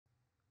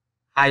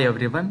Hi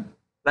everyone,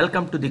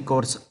 welcome to the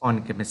course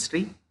on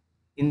chemistry.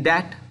 In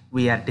that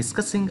we are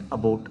discussing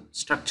about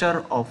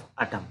structure of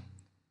atom.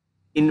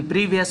 In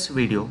previous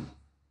video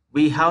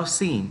we have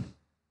seen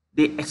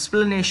the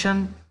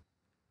explanation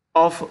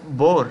of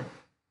Bohr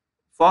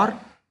for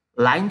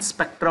line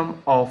spectrum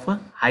of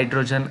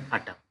hydrogen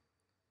atom.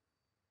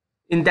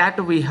 In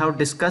that we have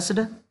discussed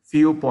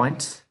few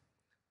points.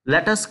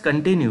 Let us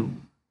continue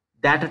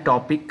that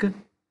topic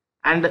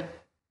and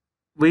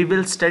we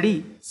will study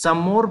some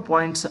more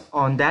points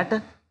on that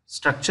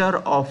structure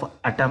of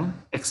atom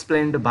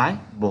explained by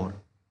Bohr.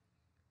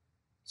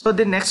 So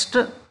the next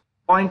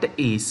point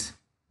is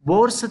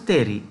Bohr's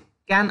theory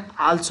can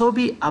also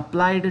be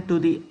applied to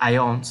the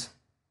ions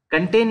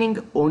containing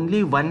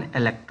only one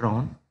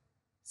electron,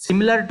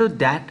 similar to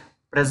that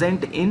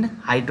present in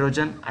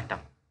hydrogen atom.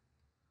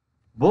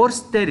 Bohr's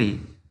theory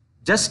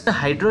just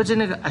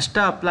hydrogen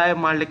ashta apply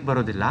ಮಾಡ್ಲಿಕ್ಕೆ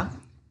ಬರೋದಿಲ್ಲ.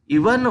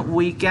 Even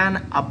we can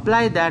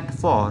apply that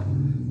for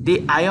the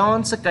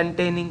ions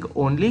containing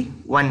only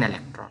one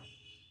electron.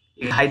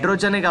 ಈಗ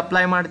ಹೈಡ್ರೋಜನ್ಗೆ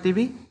apply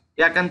ಮಾಡ್ತೀವಿ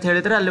ಯಾಕಂತ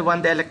ಹೇಳಿದ್ರೆ ಅಲ್ಲಿ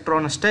ಒಂದು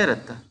electron ಅಷ್ಟೇ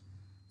ಇರುತ್ತೆ.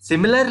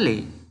 ಸಿಮಿಲರ್ಲಿ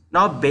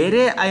ನಾವು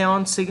ಬೇರೆ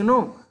ಅಯಾನ್ಸಿಗೂ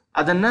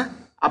ಅದನ್ನು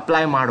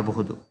ಅಪ್ಲೈ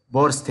ಮಾಡಬಹುದು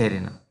Bohr's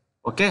ಥಿಯರಿನ.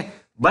 Okay,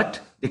 but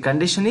the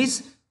condition is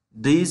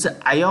these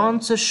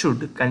ions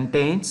should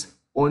contains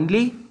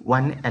only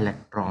one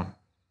electron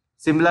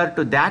similar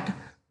to that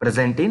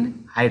present in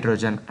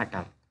hydrogen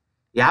atom.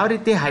 ಯಾವ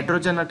ರೀತಿ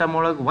ಹೈಡ್ರೋಜನ್ ಅಟಮ್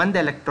ಒಳಗೆ ಒಂದು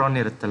ಎಲೆಕ್ಟ್ರಾನ್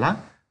ಇರುತ್ತಲ್ಲ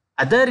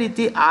ಅದೇ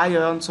ರೀತಿ ಆ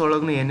ಅಯಾನ್ಸ್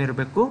ಒಳಗೂ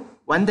ಏನಿರಬೇಕು,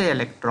 ಒಂದೇ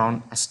ಎಲೆಕ್ಟ್ರಾನ್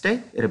ಅಷ್ಟೇ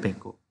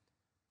ಇರಬೇಕು.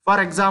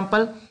 ಫಾರ್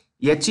ಎಕ್ಸಾಂಪಲ್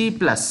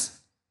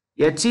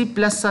He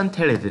ಪ್ಲಸ್ ಅಂತ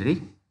ಹೇಳಿದ್ರಿ,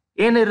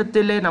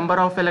 ಏನಿರುತ್ತಿಲ್ಲ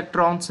number of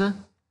electrons,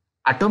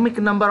 atomic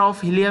number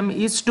of helium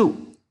is 2.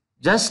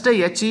 Just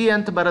He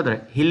ಅಂತ ಬರೆದ್ರೆ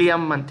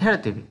ಹೀಲಿಯಂ ಅಂತ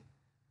ಹೇಳ್ತೀವಿ.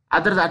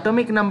 ಅದ್ರದ್ದು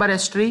ಅಟೋಮಿಕ್ ನಂಬರ್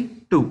ಎಷ್ಟ್ರಿ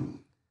 2.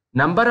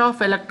 ನಂಬರ್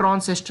ಆಫ್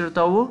ಎಲೆಕ್ಟ್ರಾನ್ಸ್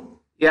ಎಷ್ಟಿರ್ತಾವು,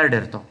 2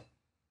 ಇರ್ತಾವೆ.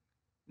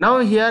 ನಾವು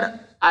here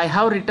I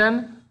have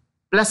return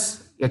plus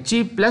He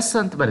plus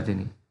ಅಂತ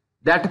ಬರ್ತೀನಿ.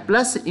 That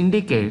plus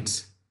indicates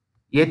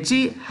He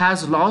has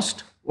lost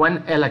one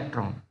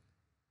electron.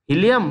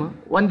 Helium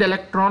one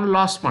electron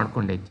lost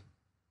ಮಾಡ್ಕೊಂಡೈತಿ.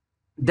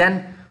 Then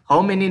how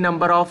many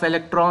number of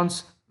electrons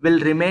will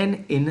remain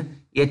in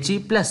He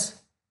plus?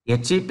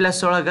 He plus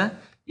ಒಳಗ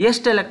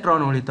ಎಷ್ಟು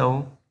electron ಉಳಿತಾವು?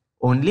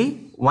 Only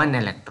one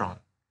electron.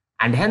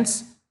 And hence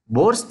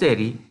Bohr's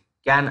theory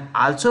can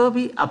also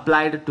be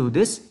applied to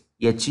this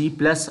He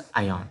plus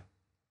ion.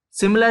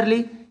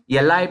 Similarly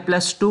Li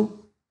plus 2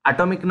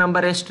 atomic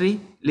number ಎಷ್ಟ್ರಿ,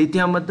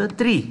 lithium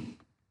 3,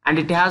 and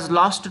it has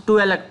lost 2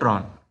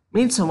 electron,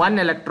 means 1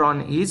 electron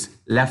is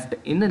left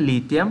in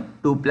lithium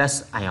 2 plus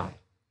ion.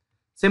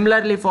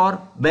 Similarly for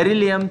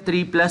beryllium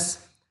 3 plus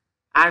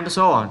and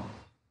so on.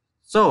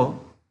 So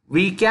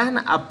we can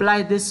apply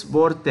this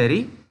Bohr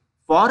theory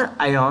for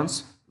ions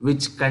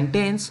which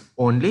contains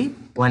only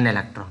 1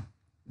 electron.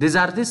 These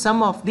are the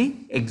some of the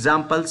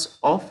examples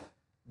of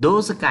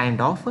those kind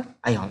of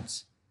ions.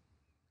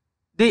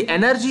 The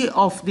energy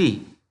of the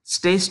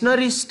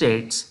stationary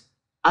states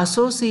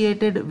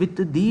associated with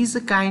these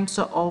kinds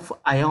of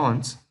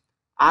ions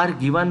are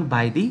given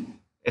by the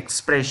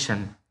expression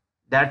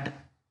that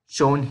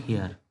shown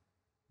here.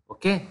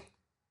 Okay,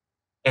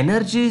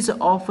 energies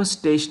of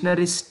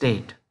stationary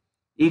state,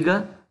 ಈಗ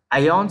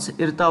ions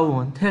ಇರ್ತಾವು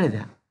ಅಂತ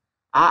ಹೇಳಿದೆ.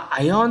 ಆ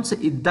ions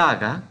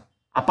ಇದ್ದಾಗ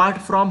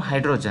apart from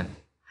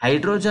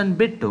hydrogen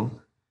ಬಿಟ್ಟು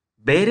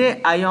ಬೇರೆ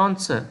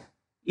ions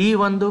ಈ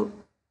ಒಂದು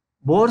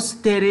ಬೋರ್ಸ್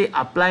ಥಿಯರಿ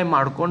ಅಪ್ಲೈ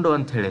ಮಾಡಿಕೊಂಡು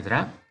ಅಂತ ಹೇಳಿದ್ರೆ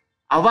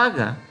ಅವಾಗ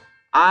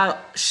ಆ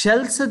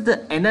ಶೆಲ್ಸ್ದ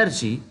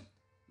ಎನರ್ಜಿ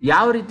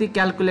ಯಾವ ರೀತಿ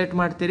ಕ್ಯಾಲ್ಕುಲೇಟ್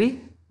ಮಾಡ್ತೀರಿ,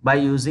 by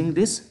using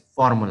this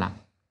formula,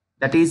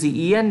 that is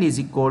En is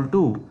equal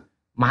to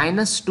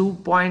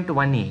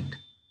 -2.18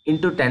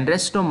 into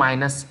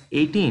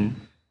 10⁻⁻18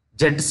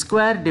 Z²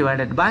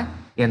 divided by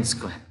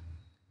n².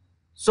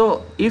 So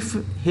if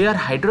here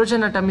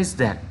hydrogen atom is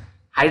there,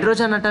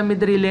 hydrogen atom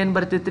ಇದ್ರೆ ಇಲ್ಲಿ ಏನು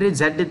ಬರ್ತಿತ್ತು ರೀ,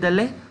 Z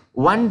ಇದ್ದಲ್ಲೇ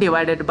 1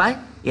 ಡಿವೈಡೆಡ್ ಬೈ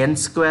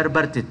n²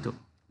 ಬರ್ತಿತ್ತು.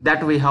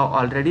 That we have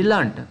already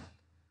learned.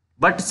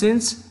 But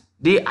since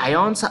the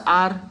ions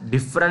are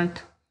different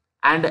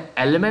and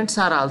elements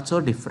are also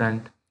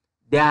different,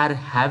 they are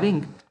having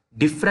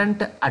different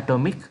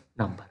atomic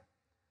number.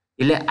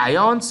 ಇಲ್ಲಿ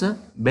ions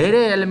ಬೇರೆ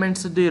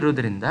elements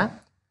ಇರೋದ್ರಿಂದ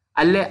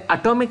ಅಲ್ಲೇ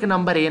ಅಟೋಮಿಕ್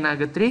ನಂಬರ್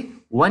ಏನಾಗುತ್ತೆ ರೀ,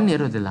 1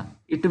 ಇರೋದಿಲ್ಲ,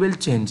 it will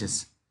changes.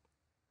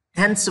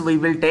 Hence we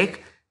will take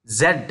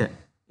Z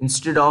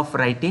instead of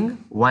writing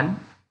 1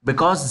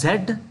 because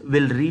Z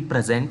will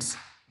represents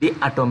the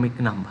atomic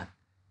number.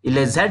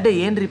 ಇಲ್ಲಿ Z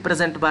ಏನು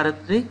represent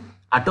ಮಾಡುತ್ತೆ ರೀ,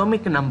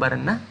 ಅಟೋಮಿಕ್ ನಂಬರ್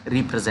ಅನ್ನ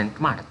ರಿಪ್ರೆಸೆಂಟ್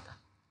ಮಾಡುತ್ತೆ.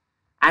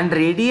 And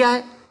ರೇಡಿಯಾ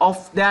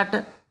of that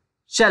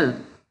shell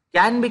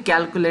can be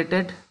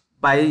calculated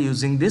by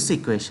using this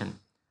equation.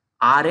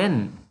 Rn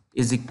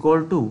is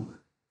equal to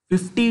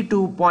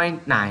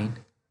 52.9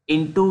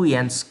 into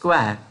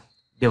n²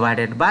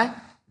 divided by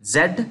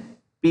Z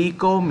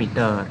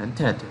picometer ಅಂತ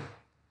ಹೇಳ್ತೀವಿ.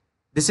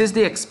 This is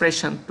the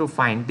expression to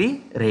find the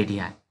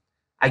radii.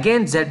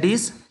 Again Z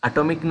is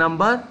atomic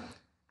number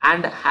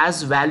and has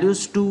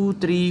values 2,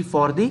 3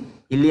 for the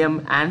helium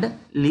and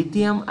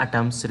lithium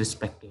atoms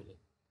respectively.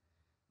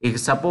 ಈಗ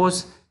suppose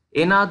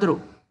ಏನಾದರೂ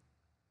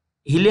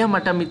helium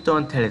atom ಇತ್ತು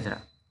ಅಂತ ಹೇಳಿದ್ರೆ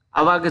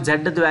ಅವಾಗ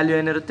Z value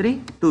ಏನಿರುತ್ತೆ ರೀ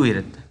 2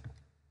 ಇರುತ್ತೆ.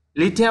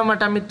 ಲಿಥಿಯಂ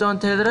ಅಟಮ್ ಇತ್ತು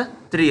ಅಂತ ಹೇಳಿದ್ರೆ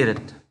 3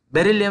 ಇರುತ್ತೆ.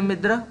 ಬೆರಿಲಿಯಂ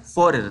ಇದ್ರೆ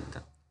 4 ಇರುತ್ತೆ.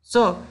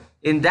 So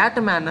in that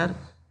manner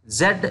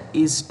Z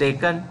is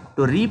taken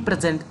to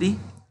represent the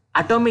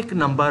atomic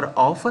number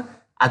of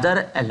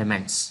other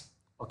elements.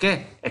 Okay,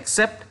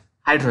 accept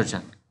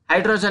hydrogen.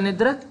 Hydrogen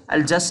ಇದ್ರೆ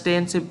ಅಲ್ಲಿ ಜಸ್ಟ್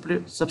ಏನು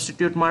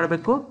ಸಬ್ಸ್ಟಿಟ್ಯೂಟ್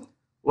ಮಾಡಬೇಕು,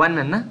 1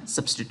 ಅನ್ನು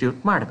ಸಬ್ಸ್ಟಿಟ್ಯೂಟ್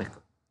ಮಾಡಬೇಕು.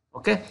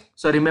 Okay,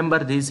 so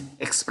remember these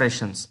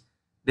expressions.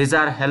 These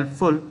are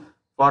helpful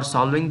for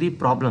solving the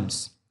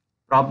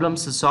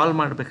problems solve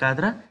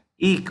ಮಾಡಬೇಕಾದ್ರೆ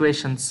ಈ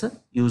equations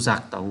use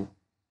ಆಗ್ತಾವು.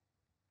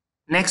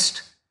 Next,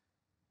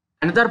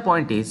 another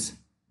point is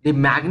the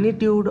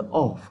magnitude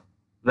of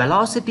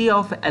velocity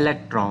of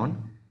electron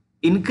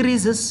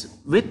increases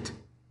with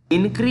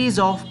increase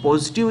of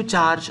positive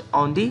charge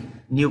on the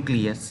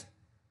nucleus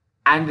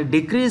and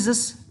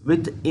decreases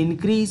with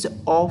increase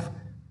of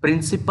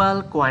principal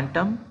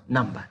quantum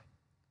number.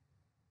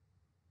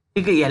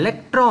 ಈಗ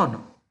electron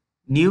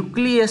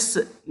nucleus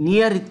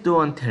near ಇತ್ತು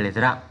ಅಂತ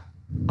ಹೇಳಿದ್ರ,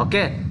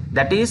 okay,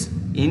 that is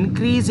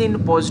increase in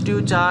positive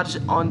charge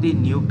on the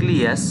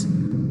nucleus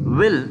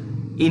will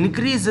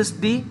increases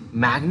the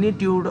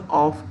magnitude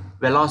of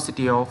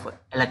velocity of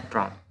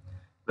electron.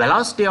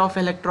 Velocity of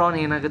electron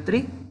ಏನಾಗುತ್ತೆ ರೀ,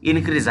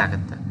 increase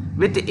ಆಗುತ್ತೆ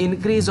with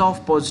increase of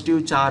positive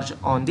charge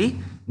on the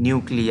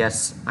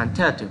nucleus ಅಂತ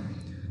ಹೇಳ್ತೀವಿ.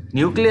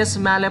 Nucleus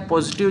ಮೇಲೆ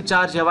positive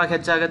charge ಯಾವಾಗ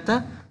ಹೆಚ್ಚಾಗುತ್ತೆ,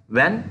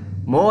 when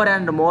more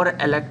and more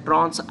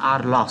electrons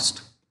are lost,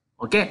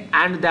 okay,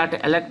 and that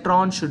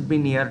electron should be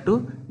near to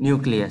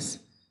nucleus,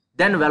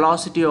 then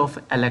velocity of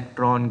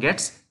electron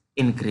gets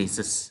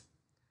increases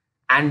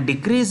and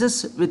decreases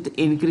with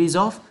increase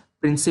of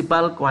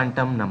principal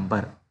quantum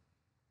number.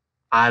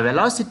 ಆ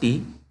velocity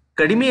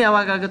ಕಡಿಮೆ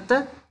ಯಾವಾಗುತ್ತೆ,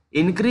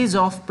 increase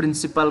of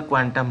principal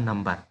quantum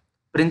number.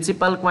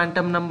 Principal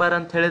quantum number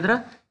ಅಂತ ಹೇಳಿದ್ರೆ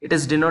it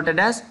is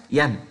denoted as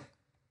N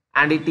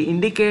and it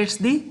indicates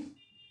the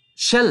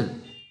shell.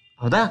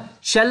 ಹೌದಾ,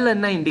 shell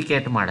ಅನ್ನು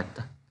indicate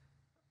ಮಾಡುತ್ತೆ.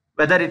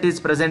 Whether it is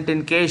present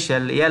in K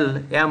shell, L,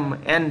 M,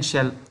 N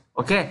shell.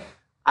 Okay,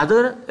 ಅದು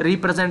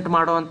represent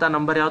ಮಾಡುವಂಥ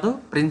number ಯಾವುದು,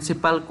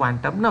 principal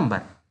quantum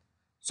number.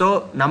 So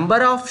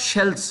number of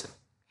shells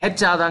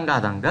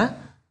ಹೆಚ್ಚಾದಂಗೆ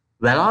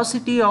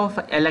velocity of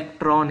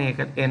electron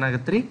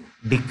ಏನಾಗುತ್ತೆ ರೀ,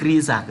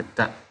 decrease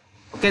ಆಗುತ್ತೆ.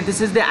 Okay, this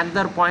is the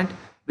another point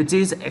which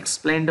is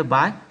explained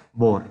by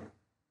bore.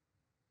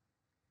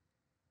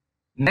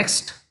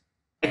 Next,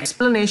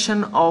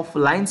 explanation of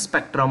line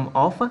spectrum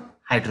of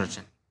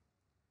hydrogen.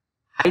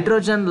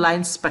 Hydrogen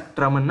line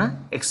spectrum ಅನ್ನು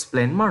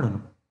explain ಮಾಡೋಣ.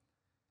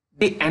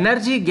 The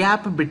energy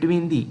gap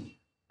between the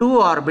two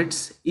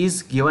orbits is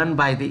given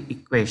by the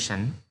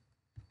equation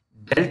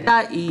delta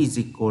E is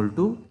equal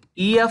to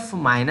EF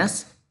minus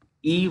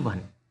E1,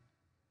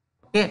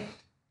 okay,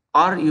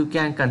 or you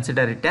can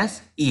consider it as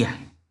EI.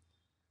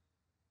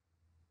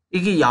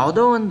 ಈಗ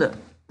ಯಾವುದೋ ಒಂದು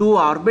two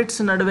orbits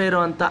ನಡುವೆ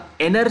ಇರುವಂಥ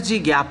energy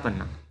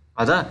ಗ್ಯಾಪನ್ನು,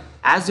 ಅದ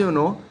as you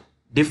know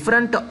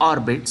different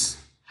orbits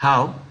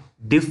have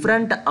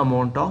different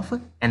amount of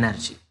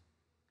energy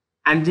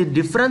and the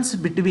difference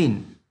between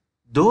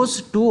those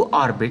two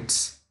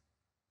orbits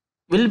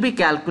will be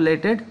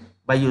calculated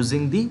by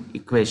using the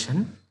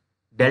equation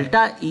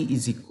delta E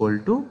is equal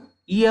to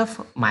EF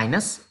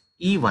minus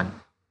E1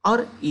 or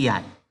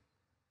EI,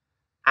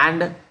 and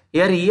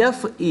here EF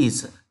is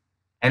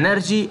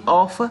energy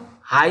of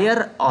higher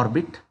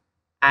orbit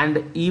and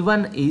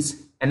E1 is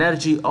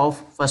energy of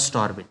first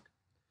orbit,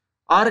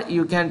 or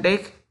you can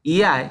take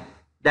EI,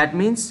 that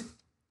means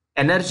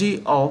energy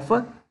of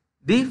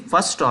the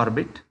first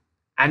orbit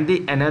and the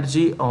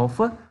energy of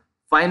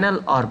final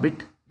orbit,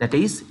 that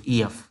is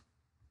EF.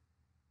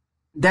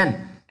 Then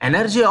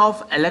energy of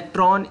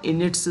electron in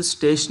its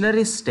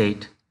stationary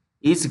state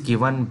is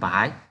given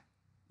by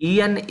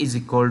En is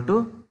equal to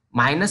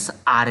minus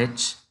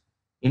RH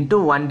into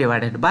 1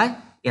 divided by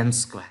n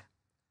square.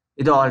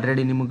 ಇದು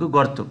already ನಿಮಗೆ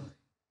ಗೊತ್ತು.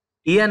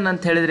 En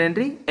ಅಂತ ಹೇಳಿದ್ರೆ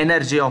ಏನ್ರಿ,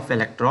 energy of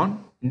electron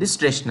in the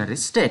stationery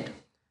state.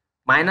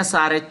 Minus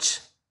RH,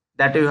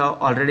 that you have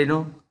already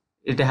know,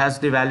 it has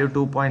the value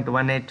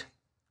 2.18.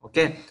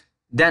 Okay,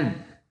 then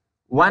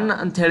 1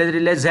 ಅಂತ ಹೇಳಿದ್ರೆ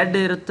ಇಲ್ಲೇ Z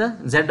ಇರುತ್ತೆ.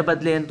 Z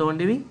ಬದಲಿ ಏನು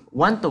ತೊಗೊಂಡಿವಿ,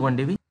 1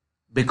 ತೊಗೊಂಡಿವಿ.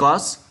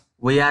 Because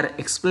we are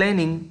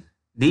explaining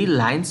the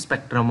line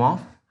spectrum of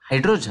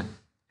hydrogen,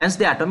 hence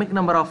the atomic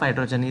number of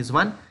hydrogen is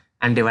 1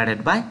 and divided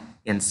by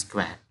n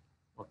square.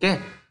 Okay,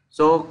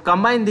 so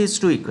combine these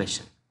two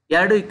equations.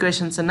 ಎರಡು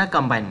equations ಅನ್ನ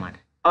combine ಮಾಡಿ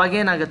ಅವಾಗ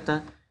ಏನಾಗುತ್ತೆ,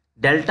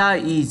 delta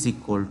E is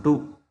equal to,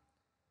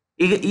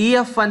 ಈಗ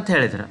EF ಅಂತ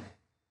ಹೇಳಿದ್ರೆ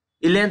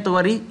ಇಲ್ಲೇನು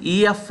ತಗೋರಿ,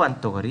 EF ಅಂತ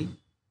ತಗೋರಿ,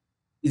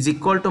 is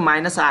equal to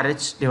minus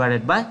RH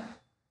divided by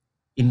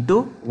into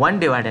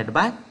 1 divided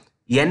by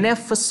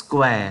NF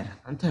square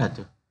ಅಂತ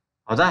ಹೇಳ್ತೀವಿ.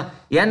 ಹೌದಾ,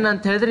 ಎನ್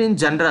ಅಂತ ಹೇಳಿದ್ರೆ ಇನ್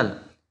ಜನರಲ್.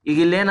 ಈಗ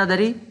ಇಲ್ಲೇನದ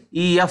ರೀ,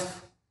 ಈ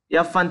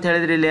ಎಫ್ ಅಂತ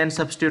ಹೇಳಿದ್ರೆ ಇಲ್ಲಿ ಏನು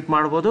ಸಬ್ಸ್ಟಿಟ್ಯೂಟ್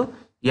ಮಾಡ್ಬೋದು,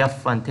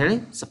 ಎಫ್ ಅಂತ ಹೇಳಿ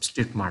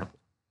ಸಬ್ಸ್ಟಿಟ್ಯೂಟ್ ಮಾಡ್ಬೋದು.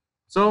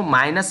 So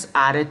minus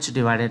RH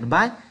divided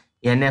by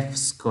NF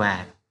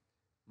square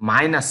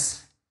minus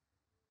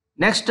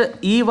next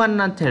E1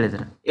 ಅಂತ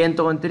ಹೇಳಿದ್ರೆ ಏನು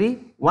ತೊಗೊಂತೀರಿ,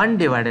 1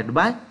 divided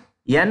by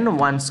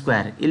N1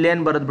 ಸ್ಕ್ವೇರ್.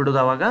 ಇಲ್ಲೇನು ಬರೋದು ಬಿಡೋದು,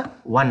 ಅವಾಗ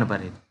 1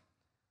 ಬರೀದು.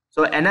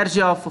 So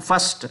energy of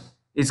first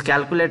is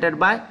calculated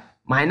by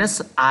minus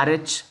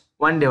RH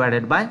 1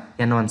 divided by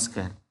N1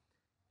 square.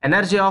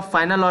 Energy of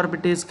final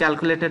orbit is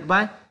calculated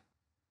by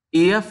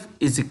EF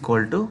is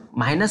equal to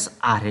minus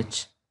RH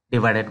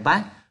divided by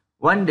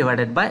 1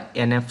 divided by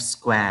NF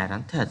square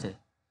ಅಂತ ಹೇಳ್ತೀವಿ.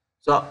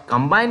 So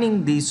combining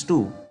these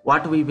two,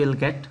 what we will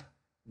get?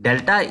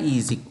 Delta E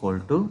is equal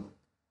to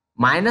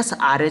minus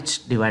RH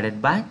divided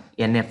by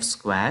NF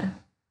square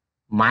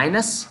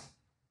minus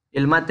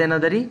ಇಲ್ಲಿ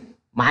ಮತ್ತೇನದರಿ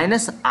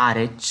minus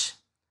RH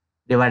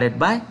divided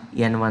by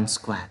N1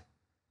 square.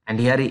 And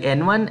here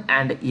N1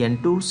 and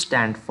N2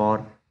 stand for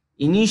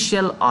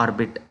initial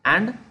orbit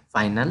and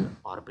final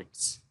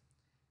orbits.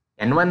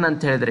 N1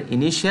 ಅಂತ ಹೇಳಿದ್ರೆ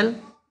initial,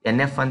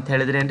 NF ಅಂತ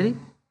ಹೇಳಿದ್ರೆ ಏನ್ರಿ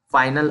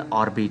final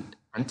orbit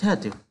ಅಂತ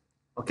ಹೇಳ್ತೀವಿ.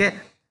 Okay,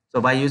 so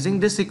by using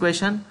this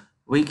equation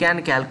we can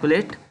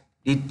calculate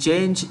the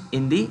change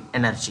in the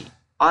energy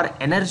or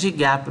energy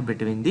gap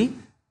between the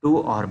two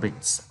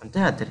orbits ಅಂತ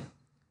ಹೇಳ್ತೀವಿ.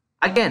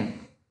 Again,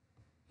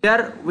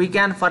 here we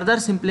can further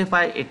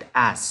simplify it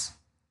as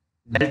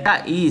delta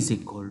E is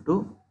equal to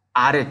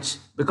RH,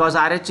 because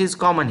RH is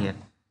common here.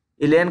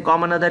 ಇಲ್ಲಿ ಏನು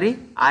common ಅದ ರೀ,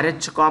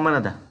 RH common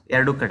ಅದ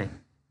ಎರಡು ಕಡೆ,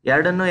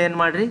 ಎರಡನ್ನು ಏನು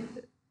ಮಾಡ್ರಿ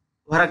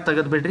ಹೊರಗೆ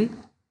ತೆಗೆದು ಬಿಡ್ರಿ.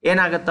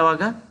 ಏನಾಗತ್ತೆ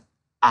ಅವಾಗ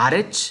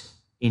RH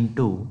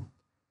into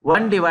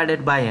 1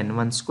 divided by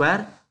N1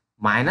 square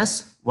minus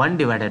 1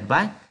 divided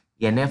by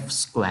NF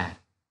square.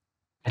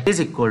 That is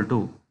equal to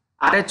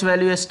RH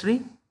value is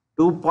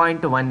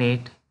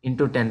 2.18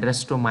 into 10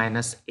 raised to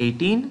minus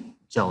 18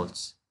 joules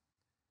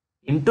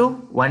into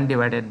 1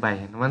 divided by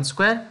N1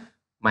 square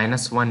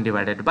minus 1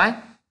 divided by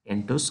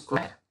N2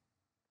 square.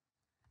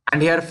 And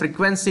here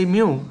frequency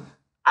mu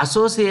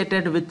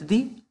associated with the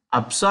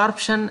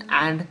absorption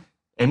and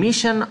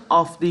emission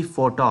of the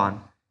photon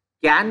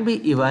can be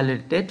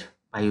evaluated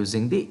by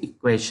using the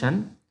equation.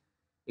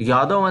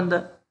 ಯಾವುದೋ ಒಂದು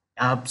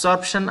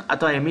absorption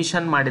ಅಥವಾ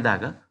emission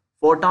ಮಾಡಿದಾಗ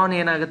photon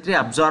ಏನಾಗುತ್ತೆ ರೀ,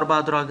 absorb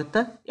ಆದರೂ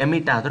ಆಗುತ್ತೆ,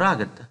 emit ಆದರೂ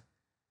ಆಗುತ್ತೆ.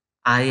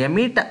 ಆ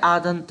ಎಮಿಟ್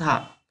ಆದಂಥ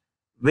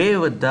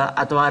ವೇವ್ದ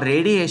ಅಥವಾ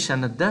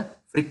ರೇಡಿಯೇಷನ್ದ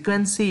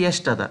ಫ್ರೀಕ್ವೆನ್ಸಿ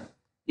ಎಷ್ಟದ,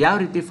 ಯಾವ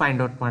ರೀತಿ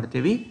ಫೈಂಡ್ ಔಟ್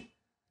ಮಾಡ್ತೀವಿ?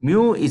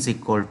 mu is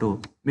equal to,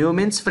 mu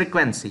means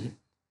frequency,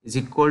 is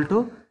equal to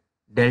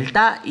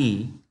delta E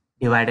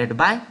divided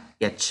by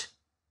H.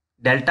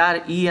 Delta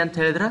E ಅಂತ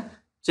ಹೇಳಿದ್ರೆ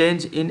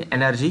change in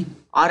energy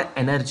R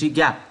energy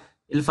gap,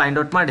 ಇಲ್ಲಿ ಫೈಂಡ್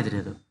ಔಟ್ ಮಾಡಿದ್ರಿ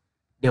ಅದು,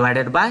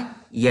 divided by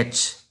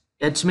H.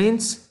 H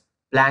means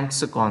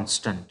Planck's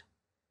constant.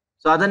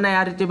 So ಅದನ್ನು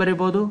ಯಾವ ರೀತಿ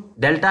ಬರಿಬೋದು?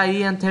 Delta E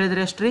ಅಂತ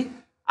ಹೇಳಿದ್ರೆ ಎಷ್ಟು ರೀ,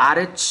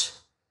 R H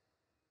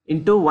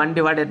into 1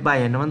 divided by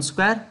N1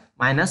 square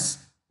minus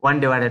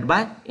 1 divided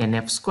by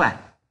NF square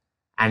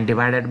and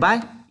divided by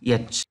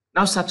H.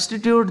 Now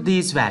substitute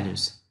these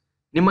values.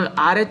 ನಿಮಗೆ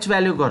ಆರ್ ಎಚ್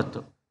ವ್ಯಾಲ್ಯೂ ಗೊತ್ತು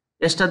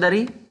ಎಷ್ಟದ ರೀ,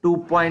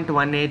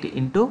 2.18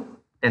 into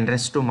 10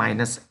 raised to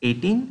minus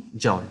 18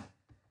 joule.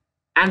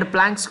 And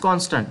Planck's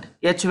constant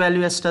H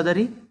value ಎಷ್ಟದ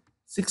ರೀ,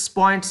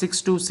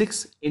 6.626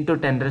 into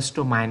 10 raised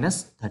to minus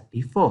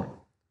 34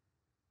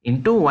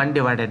 into 1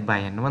 divided by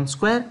N1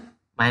 square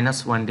minus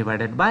 1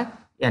 divided by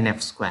NF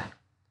square.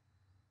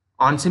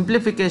 On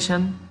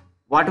simplification,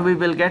 what we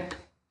will get?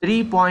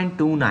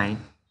 3.29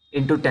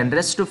 into 10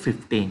 raised to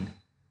 15.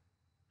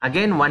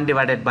 Again 1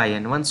 divided by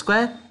N1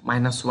 square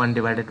minus 1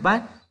 divided by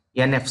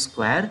NF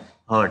square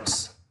hertz,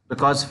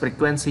 because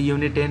frequency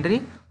unit ಏನ್ರಿ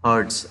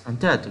hertz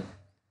ಅಂತ ಹೇಳ್ತೀವಿ.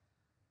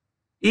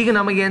 ಈಗ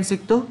ನಮಗೇನು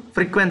ಸಿಕ್ತು?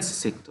 Frequency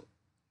ಸಿಕ್ತು.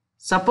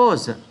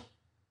 Suppose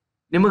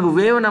ನಿಮಗೆ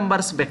wave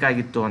numbers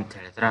ಬೇಕಾಗಿತ್ತು ಅಂತ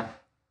ಹೇಳಿದ್ರೆ,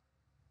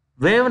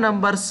 ವೇವ್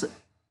ನಂಬರ್ಸ್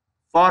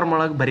ಫಾರ್ಮ್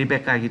ಒಳಗೆ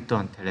ಬರಿಬೇಕಾಗಿತ್ತು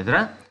ಅಂತ ಹೇಳಿದ್ರೆ,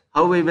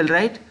 how we will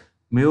write?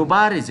 Mu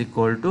bar is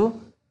equal to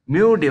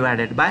mu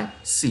divided by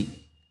C.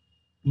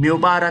 Mu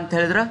bar ಅಂತ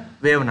ಹೇಳಿದ್ರೆ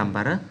ವೇವ್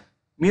ನಂಬರ್,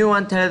 ಮ್ಯೂ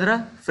ಅಂತ ಹೇಳಿದ್ರೆ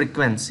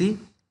ಫ್ರೀಕ್ವೆನ್ಸಿ,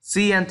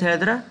 ಸಿ ಅಂತ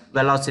ಹೇಳಿದ್ರೆ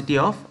ವೆಲಾಸಿಟಿ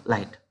ಆಫ್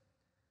ಲೈಟ್.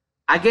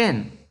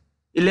 ಅಗೇನ್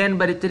ಇಲ್ಲೇನು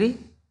ಬರಿತೀರಿ?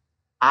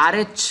 R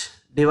H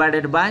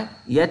divided by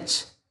H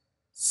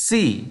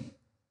C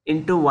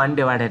into 1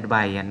 divided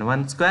by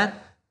N1 square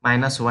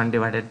minus 1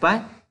 divided by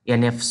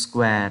NF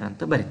square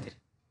ಅಂತ ಬರಿತೀರಿ.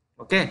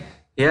 Okay,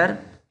 here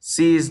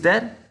C is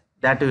there,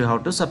 that you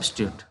have to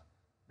substitute.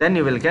 Then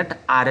you will get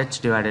RH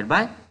divided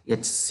by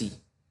HC.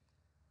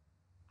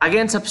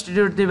 Again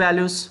substitute the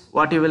values.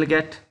 What you will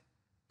get?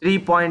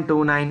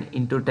 3.29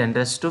 into 10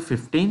 raised to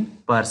 15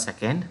 per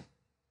second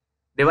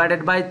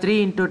divided by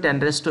 3 into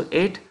 10 raised to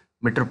 8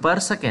 meter per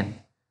second,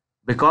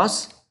 because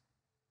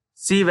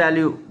C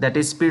value, that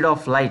is speed of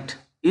light,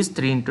 is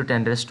 3 into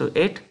 10 raised to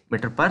 8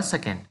 meter per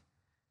second.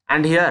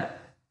 And here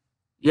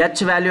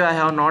H value I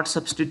have not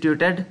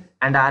substituted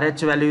and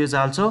RH value is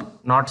also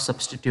not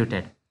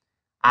substituted.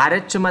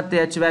 RH ಮತ್ತು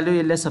H value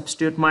ಇಲ್ಲೇ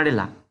substitute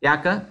ಮಾಡಿಲ್ಲ.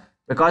 ಯಾಕೆ?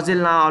 Because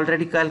ಇಲ್ಲಿ ನಾ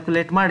already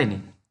calculate ಮಾಡೀನಿ.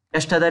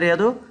 ಎಷ್ಟದ ರೀ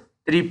ಅದು?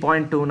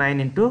 3.29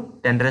 into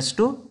 10 raised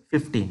to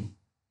 15.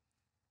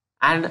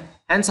 And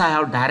hence I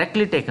have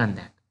directly taken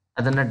that.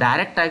 ಅದನ್ನು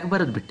ಡೈರೆಕ್ಟ್ ಆಗಿ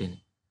ಬರೆದು ಬಿಟ್ಟಿನಿ.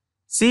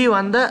 ಸಿ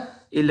ಒಂದು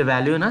ಇಲ್ಲಿ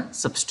ವ್ಯಾಲ್ಯೂನ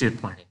ಸಬ್ಸ್ಟಿಟ್ಯೂಟ್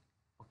ಮಾಡಿ.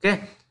 Okay,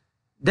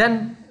 then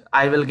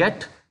I will get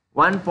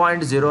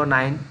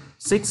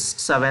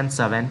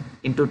 1.09677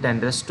 into 10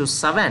 raised to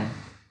 7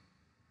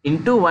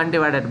 into 1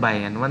 divided by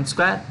N1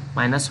 square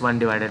minus 1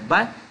 divided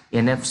by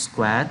NF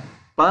square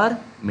per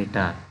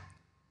meter.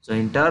 So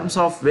in terms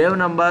of wave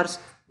numbers,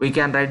 we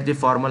can write the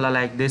formula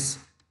like this.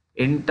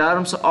 In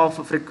terms of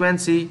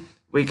frequency,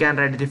 we can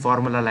write the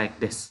formula like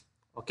this.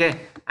 Okay,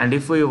 and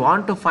if we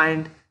want to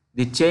find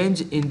the change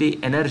in the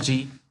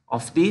energy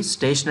of the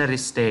stationary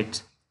states,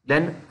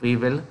 then we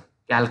will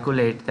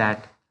calculate that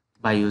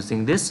by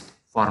using this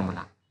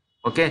formula.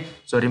 Okay,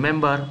 so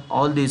remember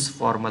all these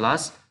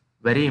formulas,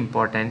 very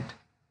important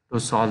to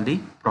solve the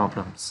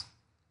problems.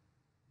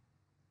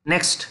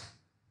 Next,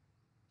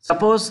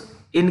 suppose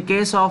in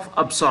case of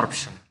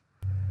absorption,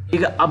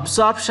 ಈಗ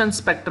absorption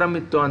spectrum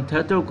ಇತ್ತು ಅಂತ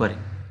ಹೇಳಿ ತಿಳ್ಕೊರಿ,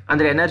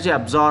 ಅಂದರೆ energy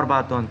absorb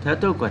ಆಯ್ತು ಅಂತ ಹೇಳಿ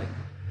ತಿಳ್ಕೊರಿ.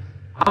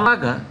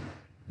 ಆವಾಗ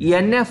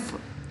N F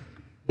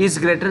is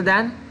greater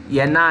than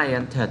N I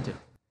ಅಂತ ಹೇಳ್ತೀವಿ,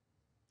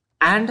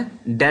 and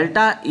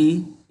delta E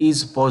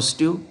is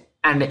positive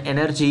and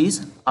energy is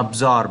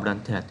absorbed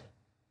ಅಂತ ಹೇಳ್ತೀವಿ.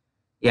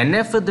 ಎನ್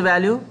ಎಫ್ದ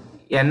ವ್ಯಾಲ್ಯೂ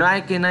ಎನ್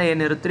ಐಕಿನ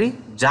ಏನಿರುತ್ತೆ ರೀ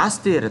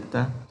ಜಾಸ್ತಿ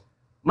ಇರುತ್ತೆ,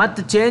 ಮತ್ತು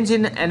change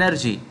in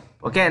energy,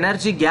 okay,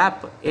 energy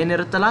gap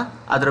ಏನಿರುತ್ತಲ್ಲ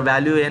ಅದ್ರ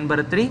ವ್ಯಾಲ್ಯೂ ಏನು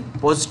ಬರುತ್ತೆ ರೀ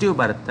ಪಾಸಿಟಿವ್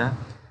ಬರುತ್ತೆ,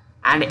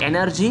 ಆ್ಯಂಡ್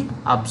ಎನರ್ಜಿ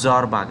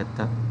ಅಬ್ಸಾರ್ಬ್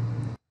ಆಗುತ್ತೆ.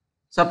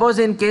 Suppose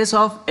in case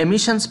of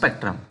emission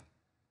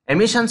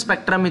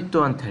spectrum ಇತ್ತು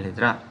ಅಂತ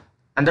ಹೇಳಿದ್ರೆ,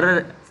 ಅಂದ್ರೆ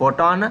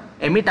ಫೋಟಾನ್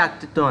ಎಮಿಟ್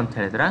ಆಗ್ತಿತ್ತು ಅಂತ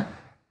ಹೇಳಿದ್ರೆ,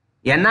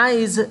 N I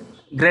is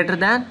greater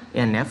than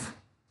N F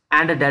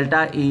and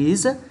delta E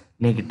is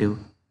negative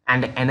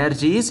and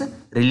energy is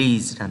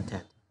released ಅಂತ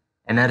ಹೇಳಿ,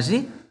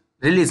 ಎನರ್ಜಿ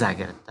ರಿಲೀಸ್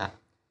ಆಗಿರುತ್ತೆ.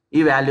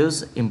 ಈ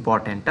values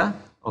important.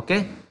 Okay,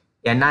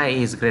 N I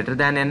is greater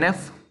than N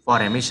F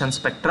for emission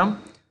spectrum.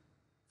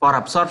 For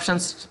absorption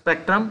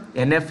spectrum,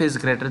 NF is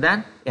greater than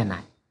NI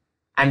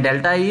and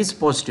delta E is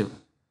positive.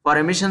 For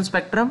emission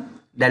spectrum,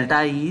 delta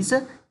E is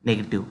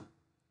negative.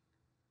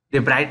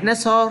 The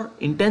brightness or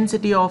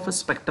intensity of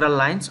spectral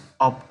lines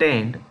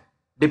obtained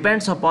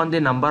depends upon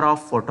the number of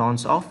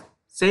photons of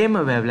same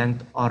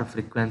wavelength or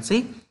frequency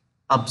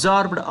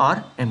absorbed or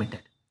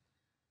emitted.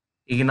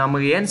 ಈಗ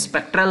ನಮಗೆ ಏನು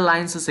spectral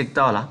lines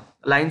ಸಿಗ್ತಾವಲ್ಲ,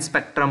 line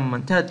spectrum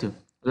ಅಂತ ಹೇಳ್ತೀವಿ,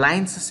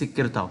 lines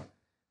ಸಿಕ್ಕಿರ್ತಾವೆ.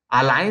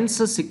 ಆ lines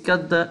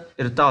ಸಿಕ್ಕದ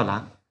ಇರ್ತಾವಲ್ಲ,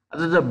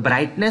 ಅದ್ರದ್ದು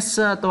brightness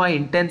ಅಥವಾ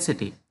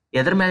intensity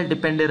ಎದ್ರ ಮೇಲೆ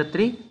ಡಿಪೆಂಡ್ ಇರುತ್ತೆ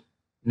ರೀ,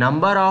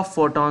 number of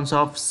photons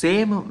of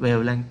same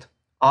wave length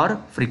R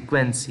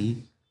frequency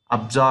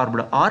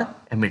absorbed R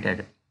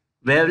emitted.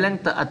 Wave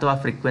length ಅಥವಾ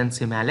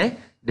ಫ್ರೀಕ್ವೆನ್ಸಿ ಮೇಲೆ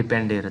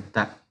ಡಿಪೆಂಡ್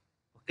ಇರುತ್ತೆ.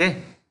 Okay,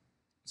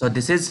 so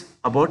this is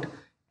about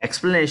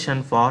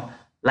explanation for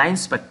line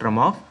spectrum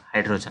of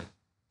hydrogen.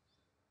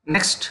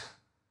 Next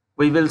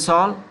we will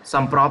solve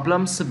some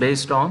problems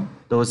based on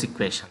those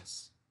equations.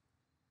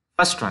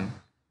 First one,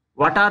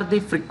 what are the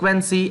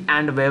frequency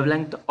and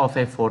wavelength of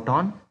a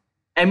photon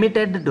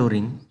emitted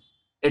during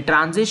a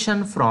transition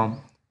from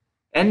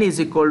n is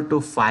equal to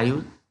 5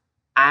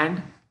 and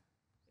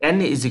n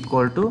is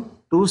equal to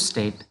 2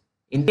 state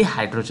in the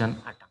hydrogen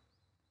atom?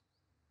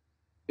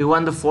 ಈಗ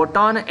ಒಂದು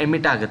photon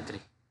emit ಆಗತ್ತೆ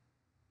ರೀ,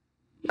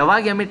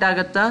 ಯಾವಾಗ emit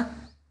ಆಗತ್ತಾ,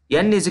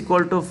 n is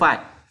equal to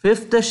 5,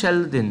 fifth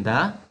ಶೆಲ್ದಿಂದ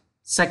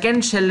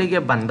second ಶೆಲ್ಲಿಗೆ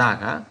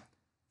ಬಂದಾಗ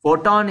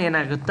photon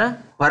ಏನಾಗುತ್ತೆ,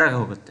 ಹೊರಗೆ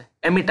ಹೋಗುತ್ತೆ,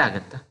 ಎಮಿಟ್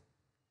ಆಗುತ್ತೆ.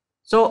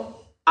 ಸೊ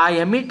ಆ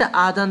ಎಮಿಟ್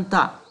ಆದಂಥ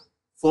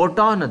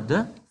ಫೋಟಾನದ್ದು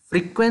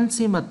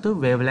ಫ್ರೀಕ್ವೆನ್ಸಿ ಮತ್ತು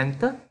ವೇವ್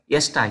ಲೆಂತ್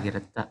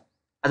ಎಷ್ಟಾಗಿರುತ್ತೆ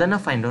ಅದನ್ನು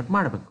ಫೈಂಡ್ ಔಟ್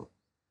ಮಾಡಬೇಕು.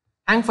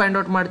 ಹೆಂಗೆ ಫೈಂಡ್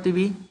ಔಟ್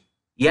ಮಾಡ್ತೀವಿ,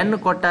 N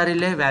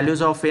ಕೊಟ್ಟಾರಿಲ್ಲೇ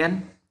values of N,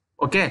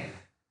 okay,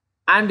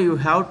 and you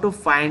have to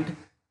find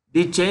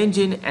the change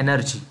in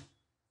energy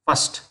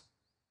first.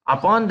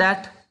 Upon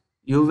that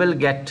you will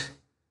get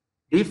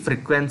the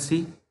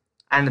frequency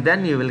and then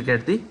you will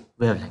get the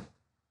wavelength.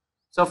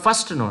 So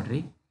first nodri,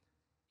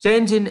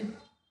 change in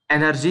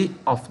energy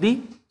of the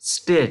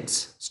states,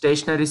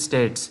 stationary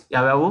states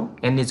yavavu,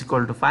 n is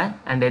equal to 5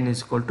 and n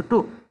is equal to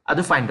 2,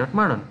 adu find out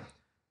madon.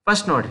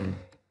 First nodri,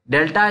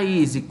 delta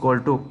E is equal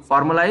to,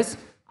 formula is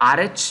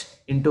RH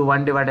into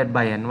 1 divided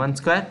by n1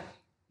 square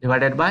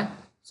divided by,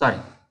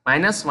 sorry,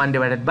 minus 1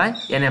 divided by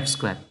nf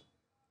square.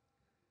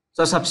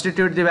 So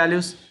substitute the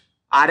values.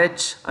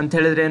 RH ಅಂತ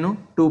ಹೇಳಿದ್ರೇನು,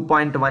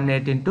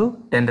 2.18 into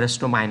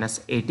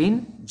 10⁻⁻18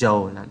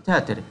 joule ಅಂತ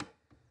ಹೇಳ್ತೀರಿ.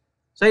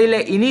 So ಇಲ್ಲಿ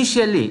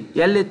initially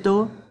ಎಲ್ಲಿತ್ತು,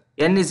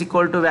 N is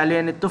equal to value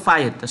ಏನಿತ್ತು,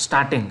 5 ಇತ್ತು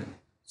starting.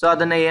 So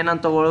ಅದನ್ನು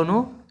ಏನಂತ ತಗೊಳ್ಳೋನು,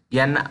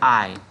 N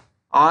I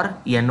R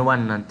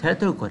n1 ಅಂತ ಹೇಳಿ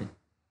ತಿಳ್ಕೊರಿ.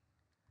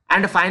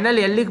 ಆ್ಯಂಡ್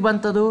ಫೈನಲ್ ಎಲ್ಲಿಗೆ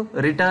ಬಂತದು,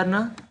 return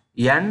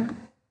N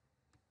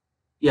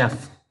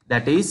F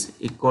that is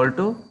equal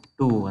to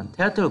 2 ಅಂತ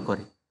ಹೇಳಿ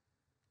ತಿಳ್ಕೊರಿ.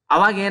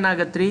 ಅವಾಗ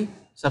ಏನಾಗತ್ತೆ ರೀ,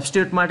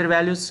 ಸಬ್ಸ್ಟಿಟ್ಯೂಟ್ ಮಾಡಿರಿ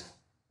values.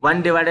 1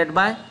 divided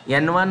by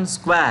n1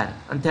 square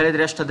ಅಂತ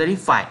ಹೇಳಿದ್ರೆ ಎಷ್ಟು ಅದ ರೀ,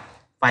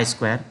 5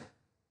 ಸ್ಕ್ವೇರ್,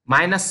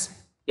 ಮೈನಸ್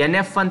ಎನ್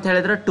ಎಫ್ ಅಂತ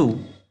ಹೇಳಿದ್ರೆ 2,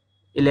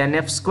 ಇಲ್ಲಿ ಎನ್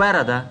ಎಫ್ ಸ್ಕ್ವೇರ್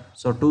ಅದ,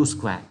 so 2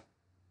 square.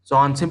 So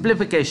on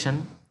simplification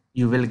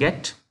you will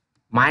get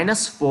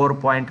minus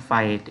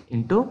 4.58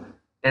 into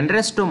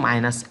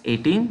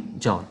 10⁻18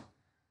 joule.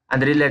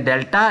 ಅಂದ್ರೆ ಇಲ್ಲಿ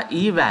ಡೆಲ್ಟಾ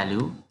ಈ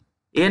ವ್ಯಾಲ್ಯೂ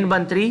ಏನು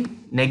ಬಂತು ರೀ,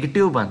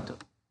 ನೆಗೆಟಿವ್ ಬಂತು.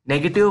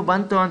 ನೆಗೆಟಿವ್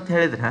ಬಂತು ಅಂತ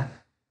ಹೇಳಿದ್ರೆ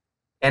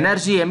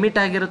energy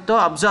emit ಆಗಿರುತ್ತೋ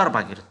absorb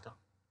ಆಗಿರುತ್ತೋ.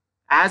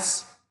 As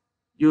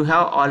you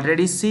have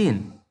already seen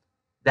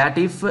that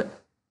if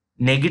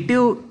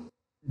negative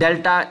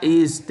delta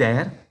is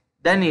there,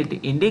 then it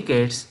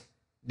indicates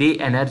the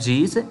energy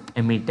is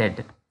emitted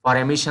for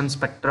emission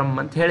spectrum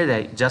ಅಂತ ಹೇಳಿದೆ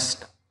just.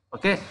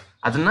 okay,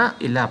 ಅದನ್ನ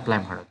ಇಲ್ಲ ಅಪ್ಲೈ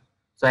ಮಾಡೋದು.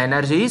 So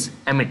energy is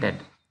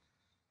emitted.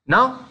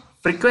 ನಾವು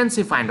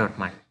frequency find out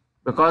ಮಾಡಿ,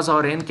 because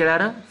ಅವ್ರು ಏನು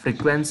ಕೇಳ್ಯಾರ,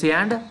 frequency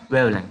and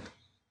wave length.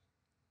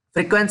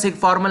 ಫ್ರೀಕ್ವೆನ್ಸಿಗೆ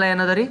formula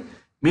ಏನದ ರೀ,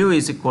 mu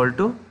is equal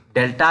to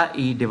delta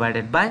E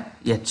divided by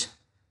H.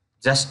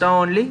 Just now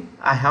only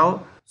I have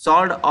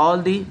solved all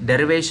the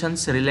derivations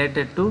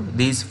related to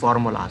these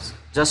formulas.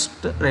 Just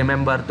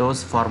remember those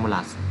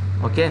formulas.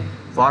 Okay,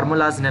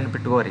 formulas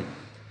ನೆನಪಿಟ್ಕೋರಿ.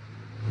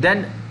 Then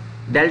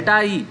delta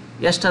E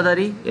ಎಷ್ಟು ಅದ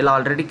ರೀ, ಇಲ್ಲಿ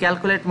already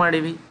calculate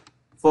ಮಾಡೀವಿ.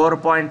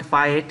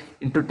 4.58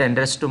 into 10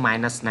 raised to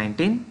minus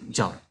 19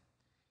 joule.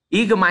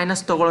 ಈಗ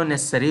minus ತಗೊಳ್ಳೋ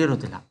necessary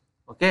ಇರುವುದಿಲ್ಲ.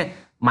 Okay,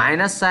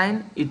 minus sign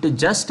it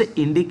just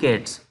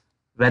indicates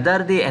whether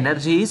the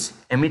energy is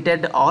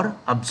emitted or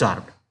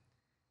absorbed.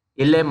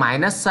 ಇಲ್ಲೇ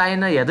minus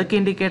sine ಎದಕ್ಕೆ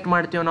ಇಂಡಿಕೇಟ್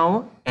ಮಾಡ್ತೀವಿ ನಾವು,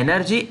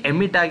 ಎನರ್ಜಿ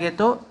ಎಮಿಟ್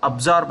ಆಗೈತೋ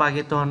ಅಬ್ಸಾರ್ಬ್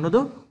ಆಗೈತೋ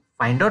ಅನ್ನೋದು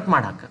ಫೈಂಡ್ ಔಟ್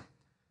ಮಾಡಕ್ಕೆ.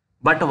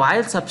 But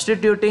while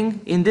substituting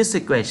in this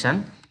equation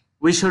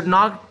we should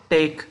not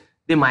take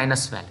the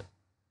minus value.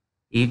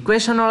 ಈ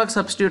equation ಒಳಗೆ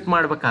substitute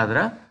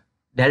ಮಾಡ್ಬೇಕಾದ್ರೆ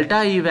delta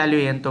ಈ ವ್ಯಾಲ್ಯೂ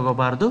ಏನು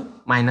ತಗೋಬಾರ್ದು,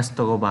 minus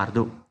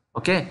ತಗೋಬಾರ್ದು.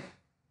 Okay,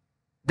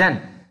 then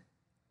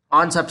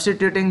on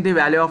substituting the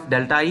value of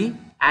delta E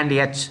and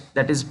H,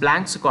 that is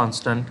planks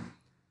constant,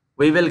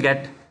 we will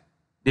get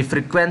the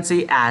frequency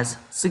as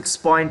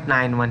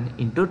 6.91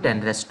 into 10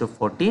 raised to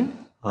 14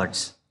 hertz.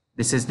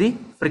 This is the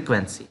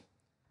frequency.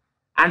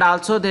 And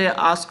also they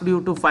asked you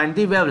to find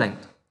the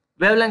wavelength.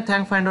 Wavelength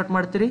hang find out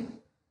ಮಾಡ್ತೀರಿ?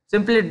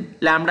 Simply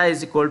lambda is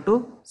equal to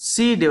c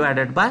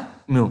divided by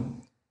mu.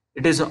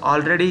 It is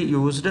already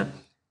used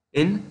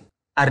in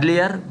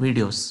earlier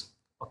videos.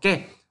 Okay,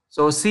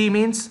 so c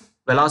means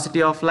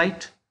velocity of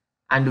light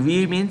and v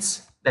means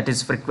that is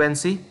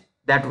frequency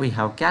that we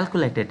have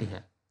calculated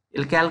here.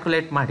 We'll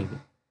calculate ಮಾಡಿವಿ.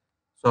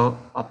 So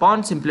upon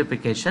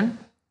simplification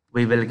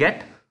we will get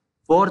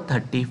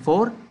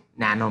 434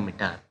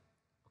 nanometer.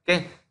 Okay,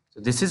 so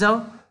this is how,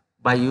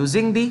 by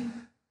using the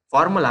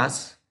formulas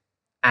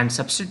and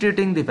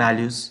substituting the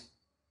values,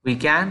 we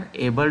can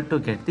able to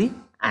get the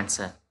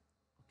answer.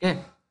 Okay,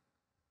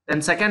 then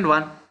second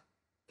one,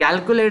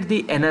 calculate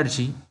the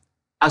energy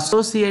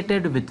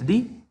associated with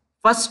the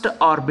first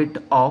orbit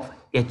of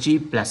He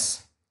plus,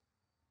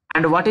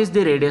 and what is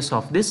the radius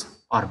of this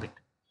orbit.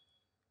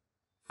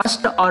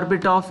 First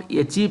orbit of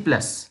H E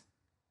plus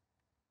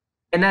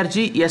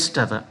energy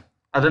ಎಷ್ಟದ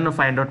ಅದನ್ನು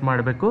find out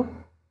ಮಾಡಬೇಕು,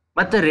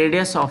 ಮತ್ತು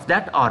radius of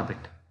that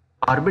orbit,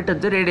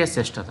 ಆರ್ಬಿಟದ್ದು radius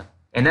ಎಷ್ಟದ,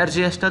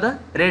 energy ಎಷ್ಟದ,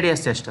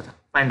 radius ಎಷ್ಟದ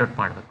find out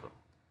ಮಾಡಬೇಕು.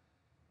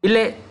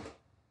 ಇಲ್ಲೇ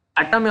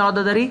atom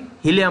ಯಾವುದದ ರೀ,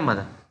 helium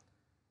ಅದ.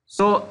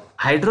 So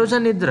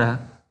hydrogen ಇದ್ರೆ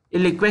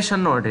ಇಲ್ಲಿ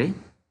equation ನೋಡ್ರಿ,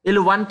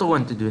 ಇಲ್ಲಿ 1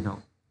 ತೊಗೊತಿದ್ವಿ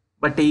ನಾವು,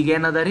 ಬಟ್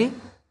ಈಗೇನದ ರೀ,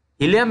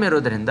 ಹೀಲಿಯಮ್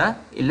ಇರೋದ್ರಿಂದ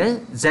ಇಲ್ಲೇ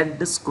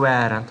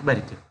Z² ಅಂತ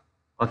ಬರಿತೀವಿ.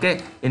 Okay,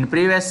 in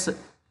previous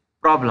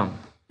problem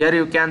here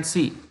you can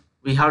see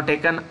we have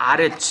taken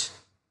RH,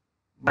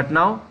 but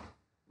now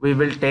we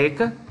will take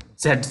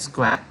Z²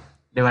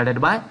 divided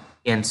by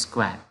N².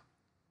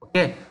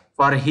 Okay,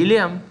 for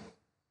helium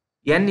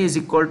N is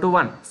equal to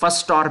 1,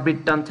 first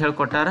orbit ಅಂತ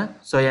ಹೇಳ್ಕೊಟ್ಟಾರ,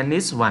 so N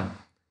is 1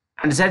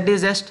 and Z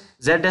is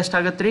Z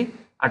ಎಷ್ಟಾಗತ್ರಿ,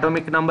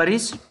 atomic number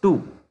is 2.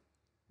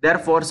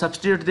 Therefore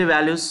substitute the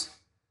values,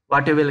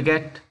 what you will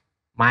get,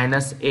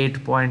 minus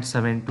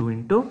 8.72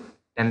 into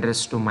 10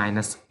 raised to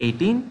minus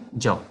 18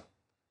 joule.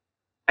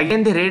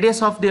 Again the radius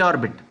of the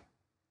orbit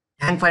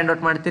hang find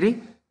out ಮಾಡ್ತೀರಿ,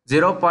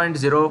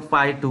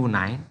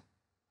 0.0529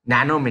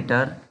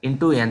 nanometer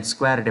into n²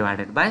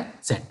 divided by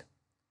z.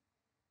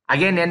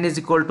 Again n is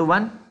equal to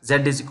 1, z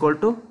is equal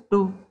to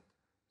 2.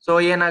 So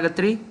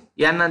ಏನಾಗತ್ರಿ,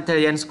 n ಅಂತ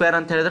ಹೇಳಿ n²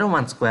 ಅಂತ ಹೇಳಿದ್ರೆ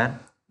 1²,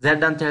 z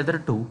ಅಂತ ಹೇಳಿದ್ರೆ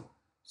 2.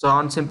 So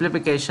on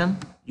simplification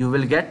you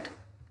will get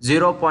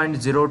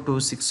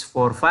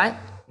 0.02645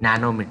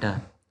 nanometer.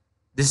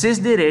 This is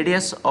the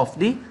radius of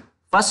the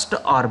first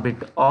orbit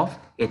of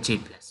He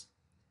plus.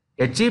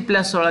 He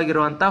plus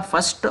ಒಳಗಿರುವಂಥ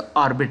first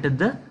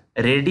ಆರ್ಬಿಟದ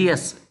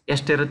radius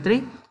ಎಷ್ಟಿರುತ್ತೆ,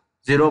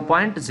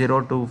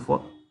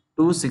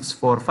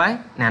 0.02645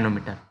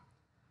 nanometre.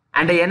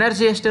 And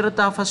energy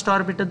ಎಷ್ಟಿರುತ್ತೆ ಆ first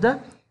ಆರ್ಬಿಟದ,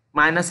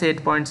 minus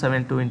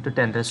 8.72 into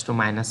 10 raised to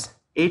minus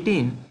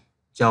 18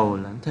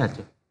 joule ಅಂತ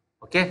ಹೇಳ್ತೀವಿ.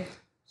 Okay,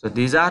 so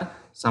these are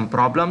some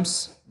problems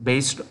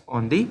based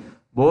on the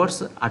Bohr's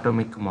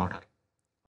atomic model.